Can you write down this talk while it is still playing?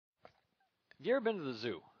You ever been to the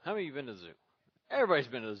zoo? How many of you been to the zoo? Everybody's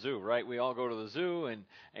been to the zoo, right? We all go to the zoo, and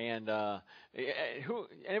who?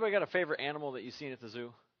 Anybody got a favorite animal that you've seen at the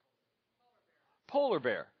zoo? Polar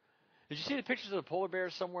bear. Did you see the pictures of the polar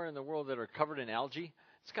bears somewhere in the world that are covered in algae?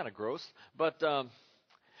 It's kind of gross, but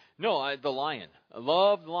no, the lion. I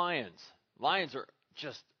love lions. Lions are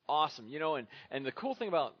just awesome, and the cool thing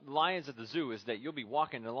about lions at the zoo is that you'll be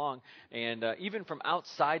walking along, and even from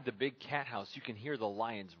outside the big cat house, you can hear the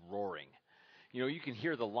lions roaring. You can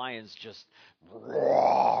hear the lions just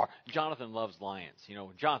roar. Jonathan loves lions.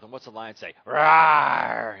 Jonathan, what's a lion say?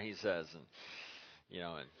 Roar, he says, and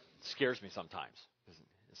it scares me sometimes.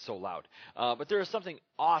 It's so loud. But there is something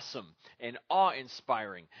awesome and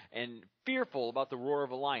awe-inspiring and fearful about the roar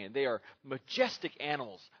of a lion. They are majestic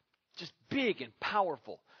animals, just big and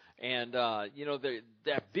powerful. And,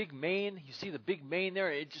 that big mane, you see the big mane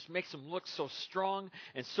there, it just makes them look so strong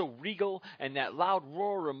and so regal. And that loud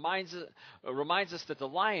roar reminds us that the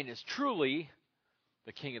lion is truly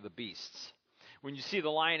the king of the beasts. When you see the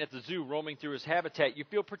lion at the zoo roaming through his habitat, you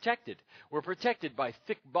feel protected. We're protected by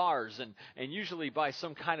thick bars and usually by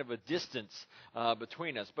some kind of a distance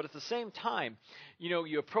between us. But at the same time,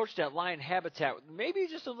 you approach that lion habitat with maybe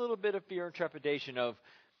just a little bit of fear and trepidation of,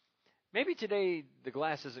 maybe today the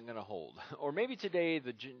glass isn't going to hold, or maybe today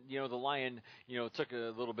the lion took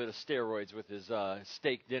a little bit of steroids with his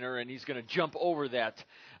steak dinner, and he's going to jump over that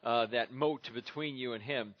moat between you and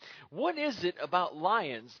him. What is it about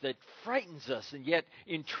lions that frightens us and yet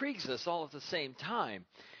intrigues us all at the same time?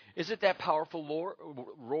 Is it that powerful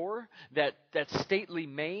roar, that stately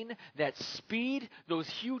mane, that speed, those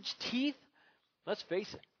huge teeth? Let's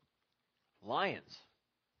face it, lions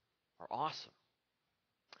are awesome.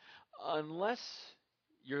 Unless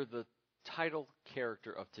you're the title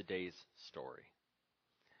character of today's story.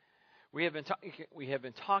 We have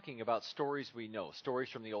been talking about stories we know, stories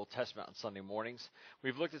from the Old Testament on Sunday mornings.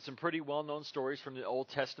 We've looked at some pretty well-known stories from the Old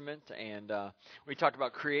Testament, and we talked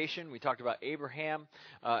about creation. We talked about Abraham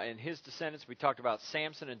and his descendants. We talked about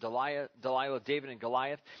Samson and Delilah, David and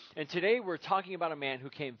Goliath. And today we're talking about a man who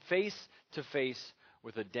came face to face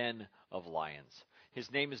with a den of lions. His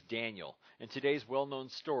name is Daniel, and today's well-known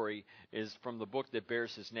story is from the book that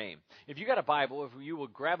bears his name. If you got a Bible, if you will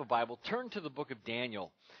grab a Bible, turn to the book of Daniel,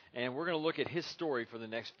 and we're going to look at his story for the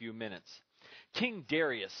next few minutes. King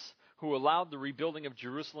Darius, who allowed the rebuilding of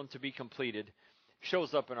Jerusalem to be completed,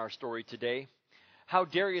 shows up in our story today. How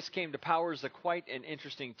Darius came to power is quite an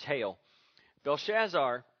interesting tale.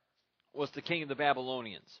 Belshazzar was the king of the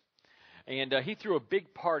Babylonians. And he threw a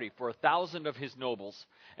big party for 1,000 of his nobles.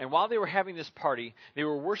 And while they were having this party, they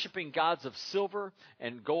were worshiping gods of silver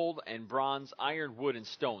and gold and bronze, iron, wood, and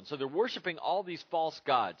stone. So they're worshiping all these false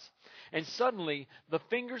gods. And suddenly, the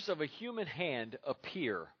fingers of a human hand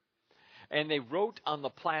appear. And they wrote on the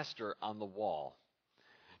plaster on the wall.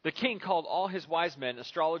 The king called all his wise men,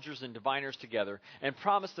 astrologers, and diviners together and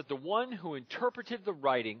promised that the one who interpreted the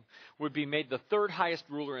writing would be made the third highest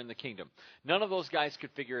ruler in the kingdom. None of those guys could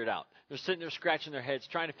figure it out. They're sitting there scratching their heads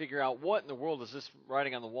trying to figure out what in the world does this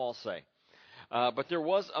writing on the wall say. But there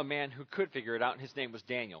was a man who could figure it out, and his name was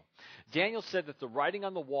Daniel. Daniel said that the writing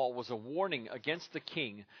on the wall was a warning against the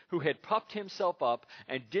king who had puffed himself up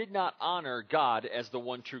and did not honor God as the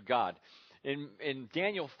one true God. In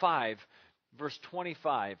Daniel 5, verse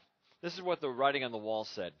 25, this is what the writing on the wall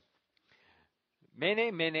said.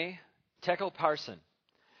 Mene, mene, tekel parsin.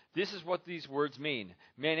 This is what these words mean.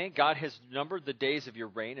 Mene, God has numbered the days of your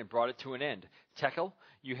reign and brought it to an end. Tekel,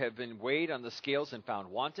 you have been weighed on the scales and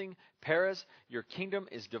found wanting. Peres, your kingdom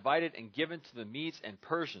is divided and given to the Medes and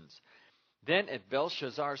Persians. Then at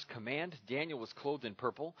Belshazzar's command, Daniel was clothed in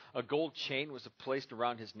purple. A gold chain was placed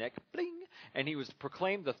around his neck. Bling! And he was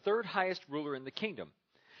proclaimed the third highest ruler in the kingdom.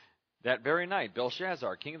 That very night,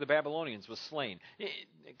 Belshazzar, king of the Babylonians, was slain.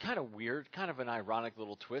 Kind of weird, kind of an ironic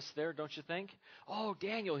little twist there, don't you think? Oh,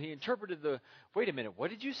 Daniel, he interpreted wait a minute, what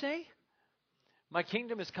did you say? My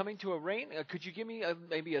kingdom is coming to a reign? Could you give me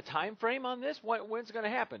maybe a time frame on this? When's it going to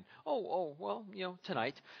happen? Well,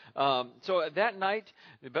 tonight. So that night,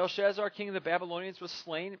 Belshazzar, king of the Babylonians, was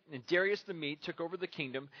slain, and Darius the Mede took over the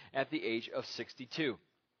kingdom at the age of 62.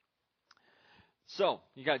 So,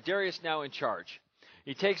 you got Darius now in charge.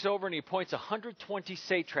 He takes over and he appoints 120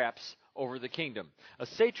 satraps over the kingdom. A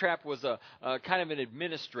satrap was a kind of an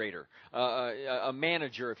administrator, a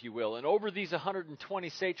manager, if you will. And over these 120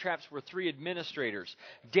 satraps were 3 administrators.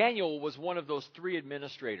 Daniel was one of those 3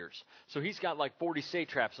 administrators. So he's got like 40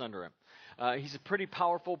 satraps under him. He's a pretty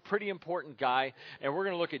powerful, pretty important guy. And we're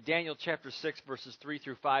going to look at Daniel chapter 6, verses 3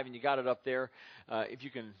 through 5. And you got it up there. If you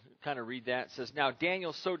can kind of read that. It says, "Now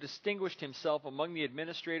Daniel so distinguished himself among the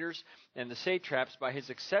administrators and the satraps by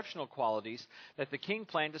his exceptional qualities that the king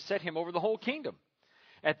planned to set him over the whole kingdom.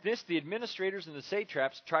 At this, the administrators and the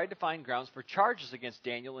satraps tried to find grounds for charges against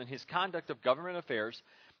Daniel in his conduct of government affairs,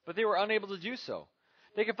 but they were unable to do so.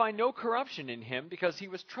 They could find no corruption in him because he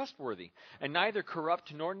was trustworthy, and neither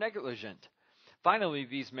corrupt nor negligent. Finally,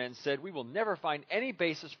 these men said, 'We will never find any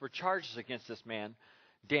basis for charges against this man,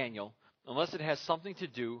 Daniel, unless it has something to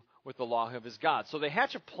do with the law of his God.' So they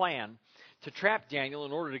hatch a plan to trap Daniel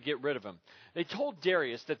in order to get rid of him. They told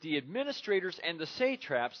Darius that the administrators and the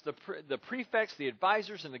satraps, the prefects, the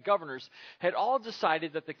advisors, and the governors had all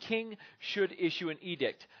decided that the king should issue an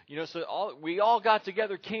edict. So we all got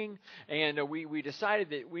together, king, and we decided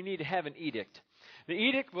that we need to have an edict. The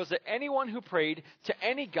edict was that anyone who prayed to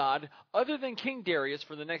any god other than King Darius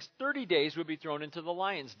for the next 30 days would be thrown into the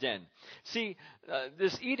lion's den. See,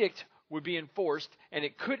 this edict would be enforced, and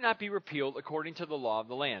it could not be repealed according to the law of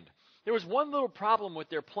the land. There was one little problem with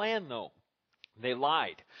their plan, though. They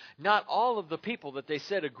lied. Not all of the people that they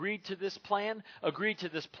said agreed to this plan,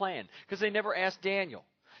 because they never asked Daniel.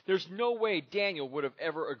 There's no way Daniel would have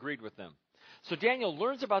ever agreed with them. So Daniel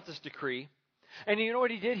learns about this decree, and you know what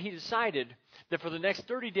he did? He decided that for the next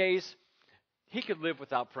 30 days, he could live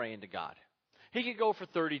without praying to God. He could go for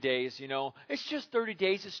 30 days, It's just 30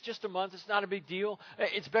 days. It's just a month. It's not a big deal.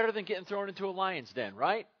 It's better than getting thrown into a lion's den,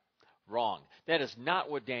 right? Wrong. That is not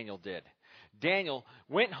what Daniel did. Daniel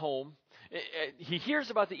went home. He hears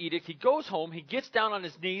about the edict. He goes home. He gets down on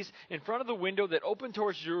his knees in front of the window that opened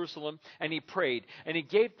towards Jerusalem, and he prayed. And he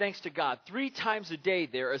gave thanks to God 3 times a day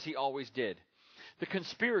there, as he always did. The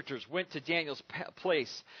conspirators went to Daniel's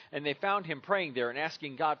place, and they found him praying there and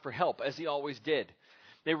asking God for help, as he always did.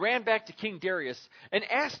 They ran back to King Darius and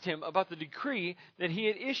asked him about the decree that he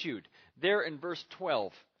had issued. There in verse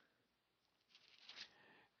 12.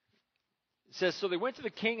 It says, "So they went to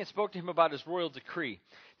the king and spoke to him about his royal decree.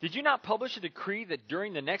 'Did you not publish a decree that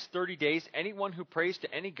during the next 30 days anyone who prays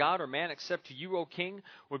to any god or man except to you, O king,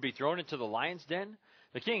 would be thrown into the lion's den?'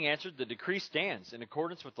 The king answered, 'The decree stands in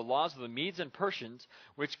accordance with the laws of the Medes and Persians,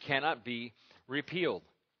 which cannot be repealed.'"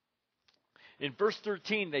 In verse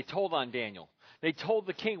 13, they told on Daniel. They told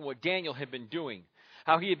the king what Daniel had been doing,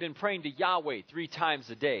 how he had been praying to Yahweh 3 times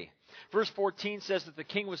a day. Verse 14 says that the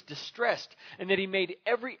king was distressed and that he made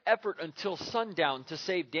every effort until sundown to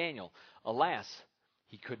save Daniel. Alas,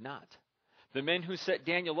 he could not. The men who set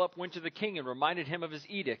Daniel up went to the king and reminded him of his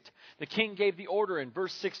edict. The king gave the order in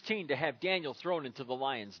verse 16 to have Daniel thrown into the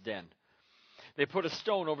lion's den. They put a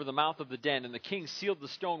stone over the mouth of the den, and the king sealed the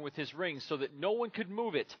stone with his ring so that no one could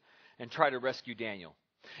move it and try to rescue Daniel.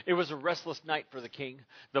 It was a restless night for the king.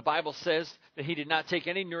 The Bible says that he did not take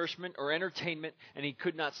any nourishment or entertainment, and he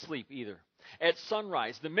could not sleep either. At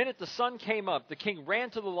sunrise, the minute the sun came up, the king ran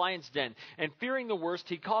to the lion's den, and fearing the worst,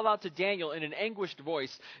 he called out to Daniel in an anguished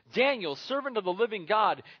voice, "Daniel, servant of the living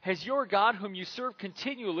God, has your God, whom you serve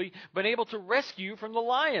continually, been able to rescue you from the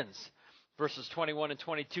lions?" Verses 21 and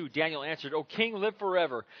 22, Daniel answered, "O king, live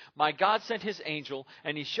forever. My God sent his angel,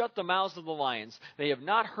 and he shut the mouths of the lions. They have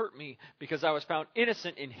not hurt me, because I was found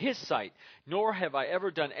innocent in his sight, nor have I ever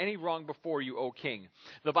done any wrong before you, O king."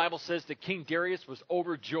 The Bible says that King Darius was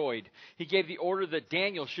overjoyed. He gave the order that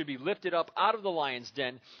Daniel should be lifted up out of the lion's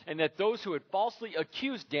den, and that those who had falsely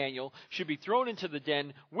accused Daniel should be thrown into the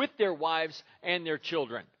den with their wives and their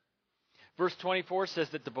children. Verse 24 says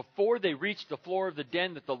that before they reached the floor of the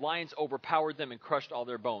den, that the lions overpowered them and crushed all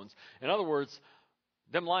their bones. In other words,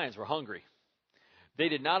 them lions were hungry. They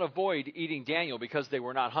did not avoid eating Daniel because they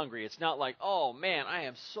were not hungry. It's not like, "Oh man, I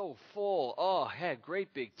am so full. Oh, I had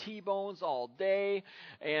great big T-bones all day.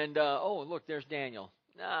 And, oh, look, there's Daniel.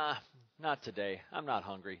 Nah, not today. I'm not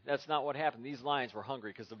hungry." That's not what happened. These lions were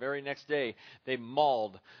hungry because the very next day they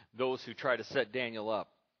mauled those who tried to set Daniel up.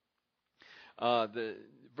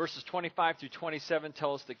 Verses 25 through 27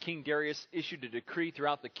 tell us that King Darius issued a decree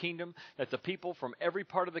throughout the kingdom that the people from every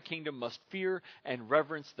part of the kingdom must fear and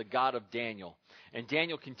reverence the God of Daniel. And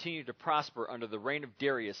Daniel continued to prosper under the reign of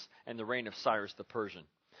Darius and the reign of Cyrus the Persian.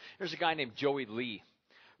 There's a guy named Joey Lee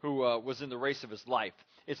who was in the race of his life.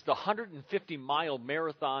 It's the 150-mile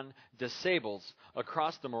marathon des Sables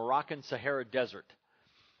across the Moroccan Sahara Desert.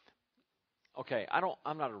 Okay,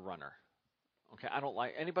 I'm not a runner. Okay, I don't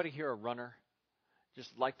like, anybody here a runner?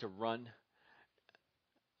 Just like to run?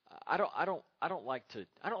 I don't like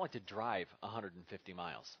to drive 150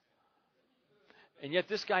 miles. And yet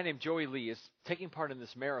this guy named Joey Lee is taking part in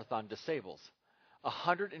this marathon disables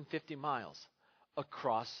 150 miles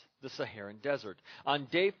across the Saharan desert. On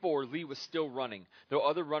day 4, Lee was still running, though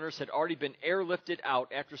other runners had already been airlifted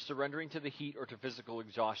out after surrendering to the heat or to physical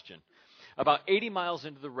exhaustion. About 80 miles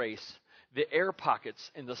into the race, the air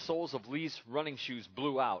pockets in the soles of Lee's running shoes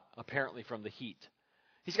blew out, apparently from the heat.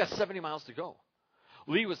 He's got 70 miles to go.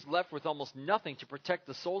 Lee was left with almost nothing to protect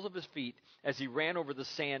the soles of his feet as he ran over the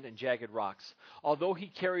sand and jagged rocks. Although he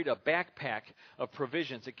carried a backpack of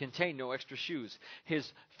provisions, it contained no extra shoes.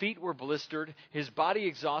 His feet were blistered, his body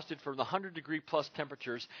exhausted from the 100-degree plus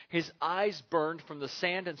temperatures, his eyes burned from the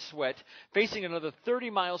sand and sweat, facing another 30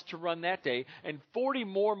 miles to run that day and 40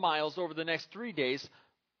 more miles over the next 3 days.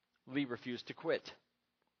 Lee refused to quit.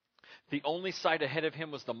 The only sight ahead of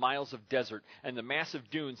him was the miles of desert and the massive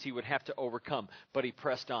dunes he would have to overcome, but he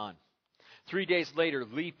pressed on. 3 days later,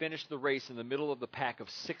 Lee finished the race in the middle of the pack of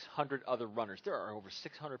 600 other runners. There are over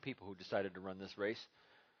 600 people who decided to run this race.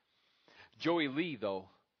 Joey Lee, though,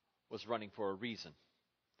 was running for a reason.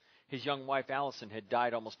 His young wife, Allison, had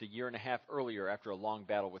died almost a year and a half earlier after a long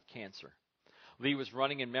battle with cancer. Lee was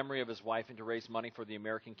running in memory of his wife and to raise money for the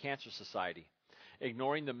American Cancer Society.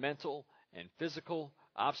 Ignoring the mental and physical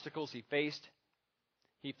obstacles he faced,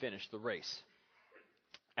 he finished the race.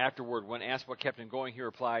 Afterward, when asked what kept him going, he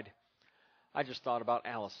replied, "I just thought about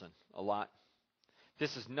Allison a lot.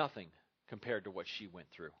 This is nothing compared to what she went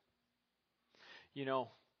through." You know,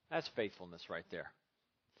 that's faithfulness right there.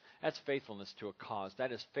 That's faithfulness to a cause.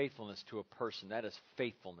 That is faithfulness to a person. That is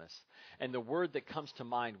faithfulness. And the word that comes to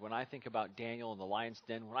mind when I think about Daniel in the lion's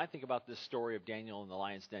den, when I think about this story of Daniel in the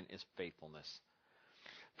lion's den, is faithfulness.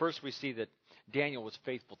 First, we see that Daniel was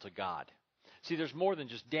faithful to God. See, there's more than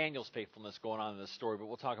just Daniel's faithfulness going on in this story, but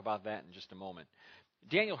we'll talk about that in just a moment.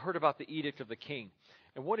 Daniel heard about the edict of the king,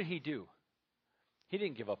 and what did he do? He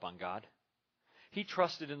didn't give up on God. He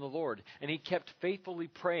trusted in the Lord, and he kept faithfully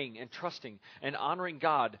praying and trusting and honoring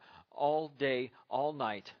God all day, all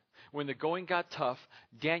night. When the going got tough,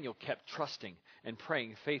 Daniel kept trusting and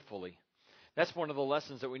praying faithfully. That's one of the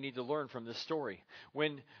lessons that we need to learn from this story.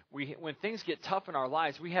 When things get tough in our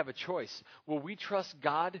lives, we have a choice. Will we trust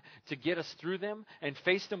God to get us through them and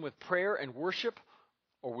face them with prayer and worship,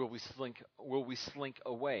 or will we slink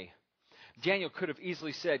away? Daniel could have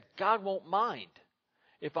easily said, "God won't mind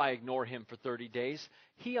if I ignore him for 30 days.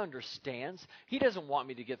 He understands. He doesn't want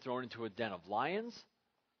me to get thrown into a den of lions.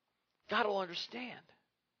 God will understand."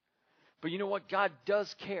 But you know what? God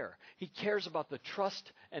does care. He cares about the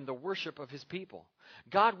trust and the worship of his people.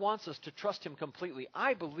 God wants us to trust him completely.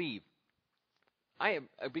 I believe, I am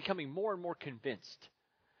becoming more and more convinced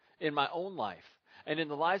in my own life and in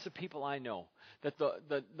the lives of people I know that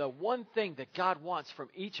the one thing that God wants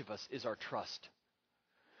from each of us is our trust.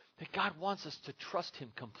 That God wants us to trust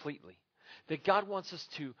him completely. That God wants us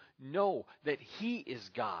to know that he is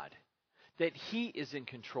God. That he is in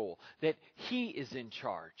control. That he is in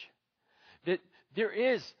charge. That there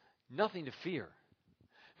is nothing to fear.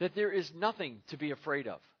 That there is nothing to be afraid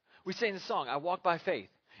of. We say in the song, "I walk by faith."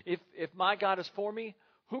 If my God is for me,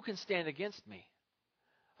 who can stand against me?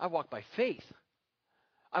 I walk by faith.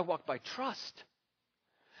 I walk by trust.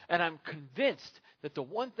 And I'm convinced that the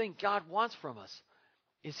one thing God wants from us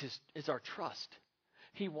is our trust.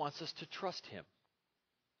 He wants us to trust him.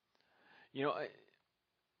 You know,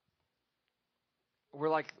 we're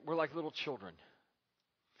like little children.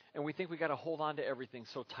 And we think we got to hold on to everything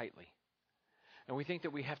so tightly. And we think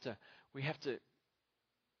that we got to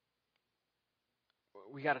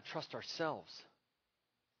trust ourselves.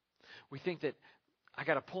 We think that I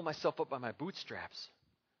got to pull myself up by my bootstraps.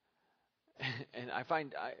 And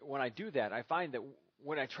when I do that, I find that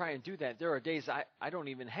when I try and do that, there are days I don't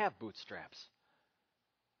even have bootstraps.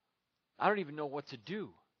 I don't even know what to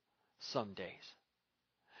do some days.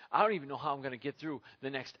 I don't even know how I'm going to get through the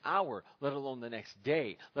next hour, let alone the next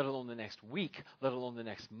day, let alone the next week, let alone the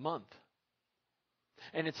next month.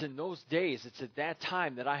 And it's in those days, it's at that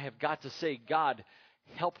time that I have got to say, "God,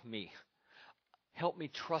 help me. Help me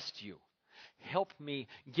trust you. Help me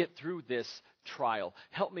get through this trial.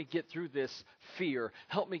 Help me get through this fear.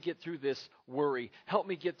 Help me get through this worry. Help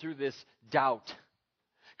me get through this doubt.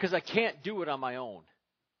 Because I can't do it on my own.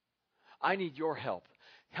 I need your help.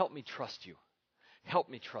 Help me trust you. Help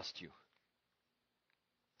me trust you."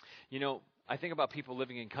 You know, I think about people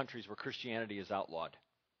living in countries where Christianity is outlawed.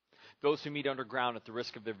 Those who meet underground at the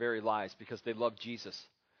risk of their very lives because they love Jesus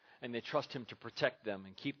and they trust him to protect them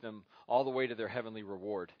and keep them all the way to their heavenly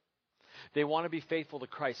reward. They want to be faithful to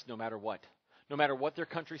Christ no matter what. No matter what their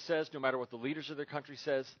country says, no matter what the leaders of their country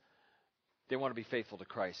says, They want to be faithful to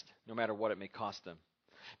Christ, no matter what it may cost them.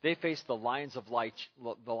 They face the lions of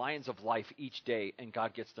life each day, and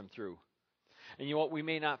God gets them through. And you know what? We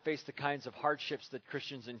may not face the kinds of hardships that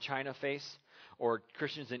Christians in China face, or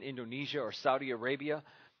Christians in Indonesia or Saudi Arabia,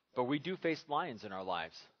 but we do face lions in our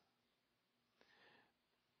lives.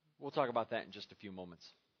 We'll talk about that in just a few moments.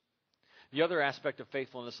 The other aspect of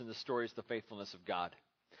faithfulness in this story is the faithfulness of God.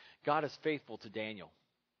 God is faithful to Daniel.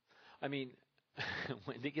 I mean,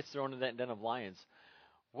 when he gets thrown in that den of lions,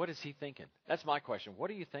 what is he thinking? That's my question. What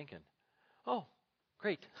are you thinking? Oh,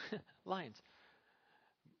 great, lions.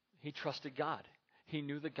 He trusted God. He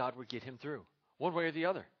knew that God would get him through, one way or the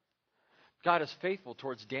other. God is faithful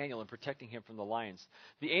towards Daniel in protecting him from the lions.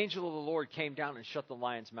 The angel of the Lord came down and shut the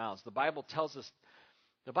lions' mouths. The Bible tells us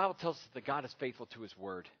that God is faithful to his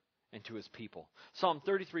word and to his people. Psalm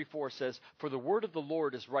 33:4 says, "For the word of the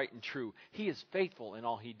Lord is right and true. He is faithful in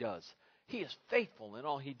all he does." He is faithful in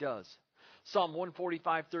all he does. Psalm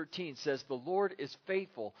 145:13 says, "The Lord is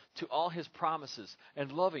faithful to all his promises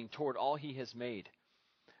and loving toward all he has made."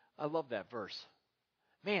 I love that verse.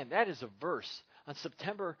 Man, that is a verse. On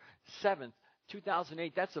September 7th,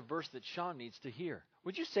 2008, that's a verse that Sean needs to hear.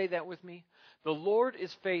 Would you say that with me? The Lord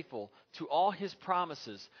is faithful to all his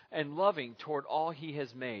promises and loving toward all he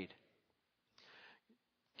has made.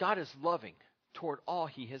 God is loving toward all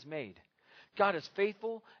he has made. God is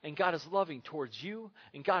faithful, and God is loving towards you,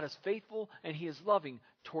 and God is faithful, and he is loving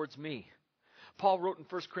towards me. Paul wrote in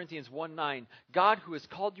 1 Corinthians 1:9, "God, who has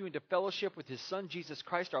called you into fellowship with his Son, Jesus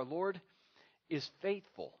Christ our Lord, is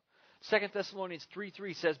faithful." 2 Thessalonians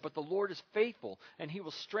 3:3 says, "But the Lord is faithful, and he will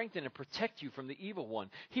strengthen and protect you from the evil one."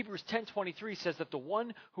 Hebrews 10:23 says that the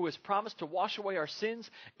one who has promised to wash away our sins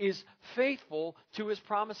is faithful to his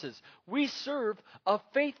promises. We serve a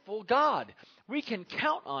faithful God. We can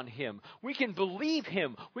count on him. We can believe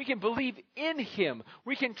him. We can believe in him.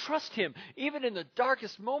 We can trust him even in the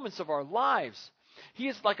darkest moments of our lives. He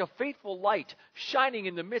is like a faithful light shining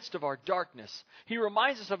in the midst of our darkness. He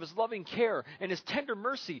reminds us of his loving care and his tender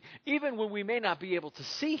mercy, even when we may not be able to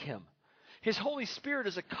see him. His Holy Spirit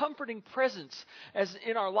is a comforting presence as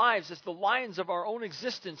in our lives as the lions of our own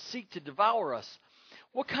existence seek to devour us.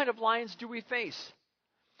 What kind of lions do we face?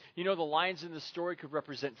 You know, the lions in this story could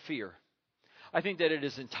represent fear. I think that it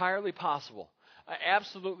is entirely possible,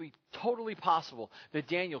 absolutely, totally possible, that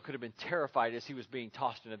Daniel could have been terrified as he was being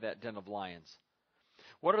tossed into that den of lions.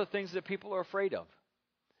 What are the things that people are afraid of?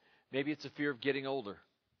 Maybe it's a fear of getting older.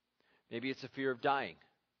 Maybe it's a fear of dying.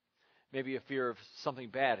 Maybe a fear of something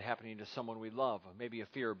bad happening to someone we love. Or maybe a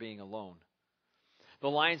fear of being alone. The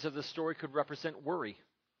lions of the story could represent worry.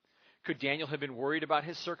 Could Daniel have been worried about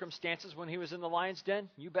his circumstances when he was in the lion's den?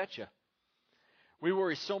 You betcha. We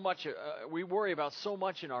worry so much. We worry about so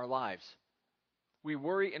much in our lives. We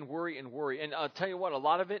worry and worry and worry. And I'll tell you what, a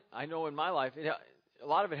lot of it, I know in my life, a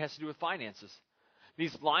lot of it has to do with finances.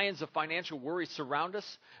 These lions of financial worry surround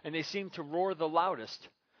us, and they seem to roar the loudest.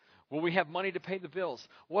 Will we have money to pay the bills?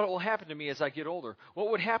 What will happen to me as I get older? What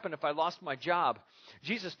would happen if I lost my job?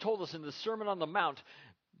 Jesus told us in the Sermon on the Mount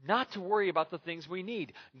not to worry about the things we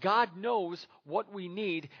need. God knows what we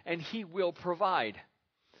need, and he will provide.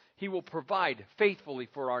 He will provide faithfully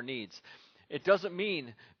for our needs. It doesn't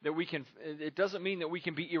mean that we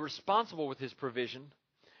can be irresponsible with his provision,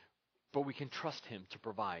 but we can trust him to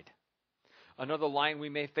provide. Another lion we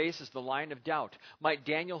may face is the lion of doubt. Might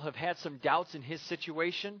Daniel have had some doubts in his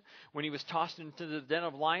situation when he was tossed into the den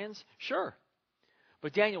of lions? Sure.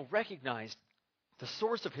 But Daniel recognized the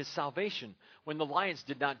source of his salvation when the lions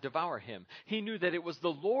did not devour him. He knew that it was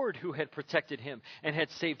the Lord who had protected him and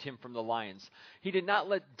had saved him from the lions. He did not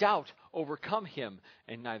let doubt overcome him,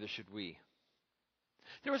 and neither should we.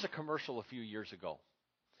 There was a commercial a few years ago,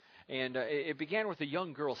 and it began with a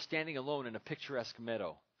young girl standing alone in a picturesque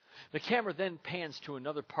meadow. The camera then pans to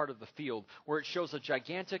another part of the field where it shows a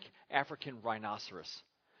gigantic African rhinoceros.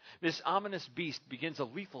 This ominous beast begins a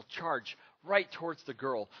lethal charge right towards the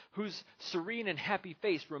girl, whose serene and happy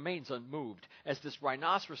face remains unmoved. As this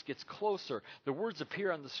rhinoceros gets closer, the words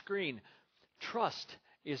appear on the screen, "Trust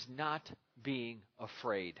is not being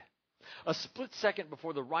afraid." A split second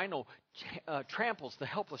before the rhino tramples the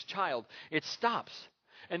helpless child, it stops,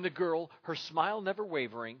 and the girl, her smile never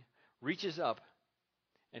wavering, reaches up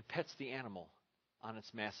and pets the animal on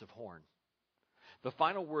its massive horn. The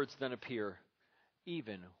final words then appear,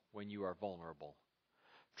 "Even when you are vulnerable."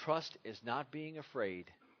 Trust is not being afraid,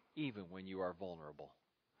 even when you are vulnerable.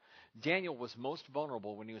 Daniel was most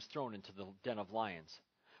vulnerable when he was thrown into the den of lions,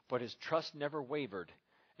 but his trust never wavered,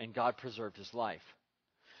 and God preserved his life.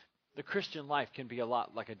 The Christian life can be a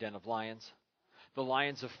lot like a den of lions. The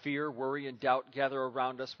lions of fear, worry, and doubt gather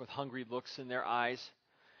around us with hungry looks in their eyes.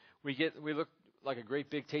 We look like a great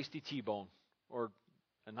big tasty T-bone or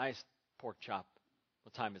a nice pork chop.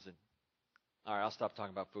 What time is it? All right, I'll stop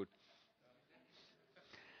talking about food.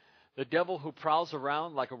 The devil who prowls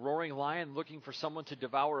around like a roaring lion looking for someone to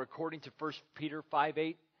devour, according to 1 Peter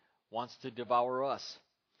 5:8, wants to devour us.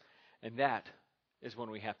 And that is when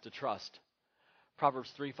we have to trust.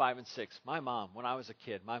 Proverbs 3:5 and 6. My mom, when I was a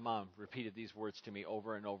kid, my mom repeated these words to me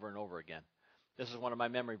over and over and over again. This is one of my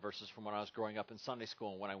memory verses from when I was growing up in Sunday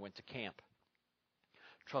school and when I went to camp.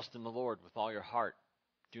 Trust in the Lord with all your heart.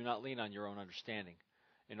 Do not lean on your own understanding.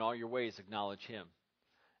 In all your ways acknowledge him,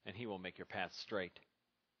 and he will make your path straight.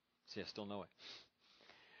 See, I still know it.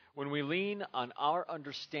 When we lean on our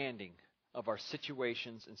understanding of our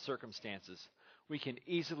situations and circumstances, we can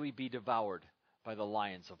easily be devoured by the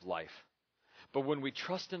lions of life. But when we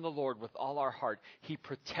trust in the Lord with all our heart, he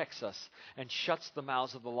protects us and shuts the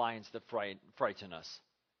mouths of the lions that frighten us.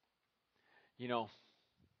 You know,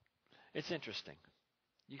 it's interesting.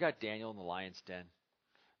 You got Daniel in the lion's den.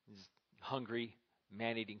 These hungry,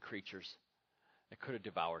 man-eating creatures that could have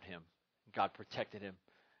devoured him. God protected him.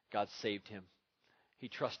 God saved him. He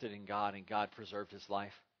trusted in God, and God preserved his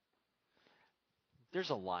life. There's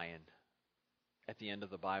a lion at the end of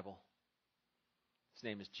the Bible. His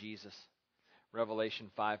name is Jesus. Revelation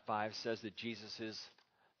 5:5 says that Jesus is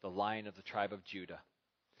the Lion of the tribe of Judah.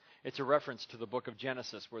 It's a reference to the book of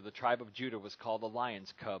Genesis where the tribe of Judah was called the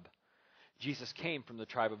lion's cub. Jesus came from the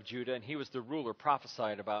tribe of Judah, and he was the ruler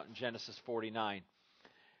prophesied about in Genesis 49.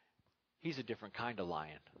 He's a different kind of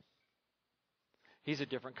lion. He's a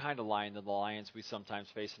different kind of lion than the lions we sometimes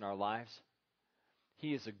face in our lives.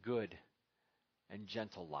 He is a good and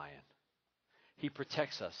gentle lion. He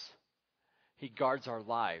protects us. He guards our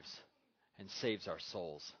lives and saves our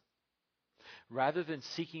souls. Rather than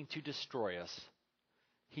seeking to destroy us,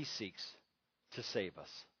 he seeks to save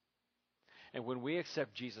us. And when we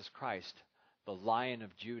accept Jesus Christ, the Lion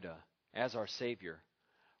of Judah, as our Savior,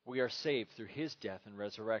 we are saved through his death and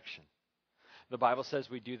resurrection. The Bible says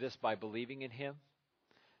we do this by believing in him,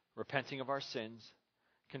 repenting of our sins,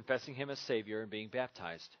 confessing him as Savior, and being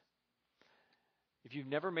baptized. If you've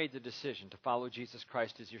never made the decision to follow Jesus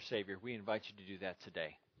Christ as your Savior, we invite you to do that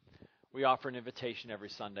today. We offer an invitation every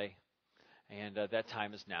Sunday, and that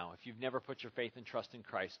time is now. If you've never put your faith and trust in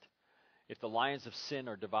Christ, if the lions of sin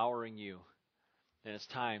are devouring you, then it's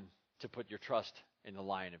time to put your trust in the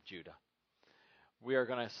Lion of Judah. We are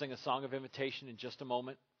going to sing a song of invitation in just a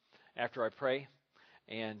moment after I pray.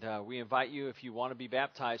 And we invite you, if you want to be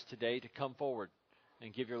baptized today, to come forward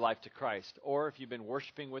and give your life to Christ. Or if you've been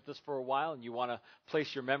worshiping with us for a while and you want to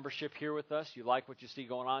place your membership here with us, you like what you see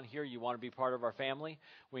going on here, you want to be part of our family,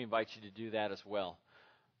 we invite you to do that as well.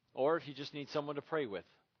 Or if you just need someone to pray with,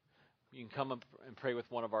 you can come and pray with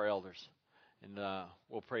one of our elders, and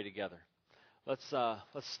we'll pray together. Let's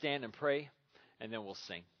stand and pray, and then we'll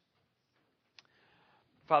sing.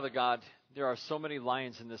 Father God, there are so many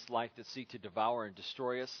lions in this life that seek to devour and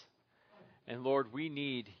destroy us. And Lord, we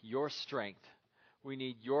need your strength. We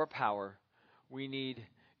need your power. We need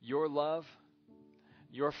your love,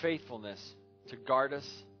 your faithfulness to guard us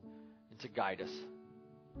and to guide us.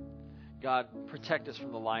 God, protect us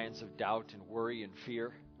from the lions of doubt and worry and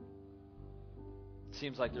fear. It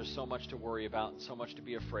seems like there's so much to worry about and so much to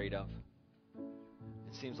be afraid of.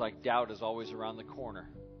 It seems like doubt is always around the corner.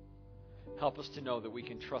 Help us to know that we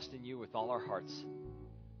can trust in you with all our hearts,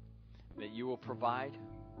 that you will provide,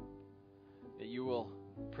 that you will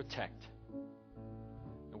protect,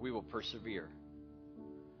 and we will persevere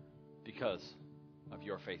because of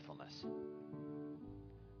your faithfulness.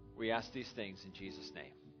 We ask these things in Jesus'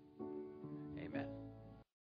 name.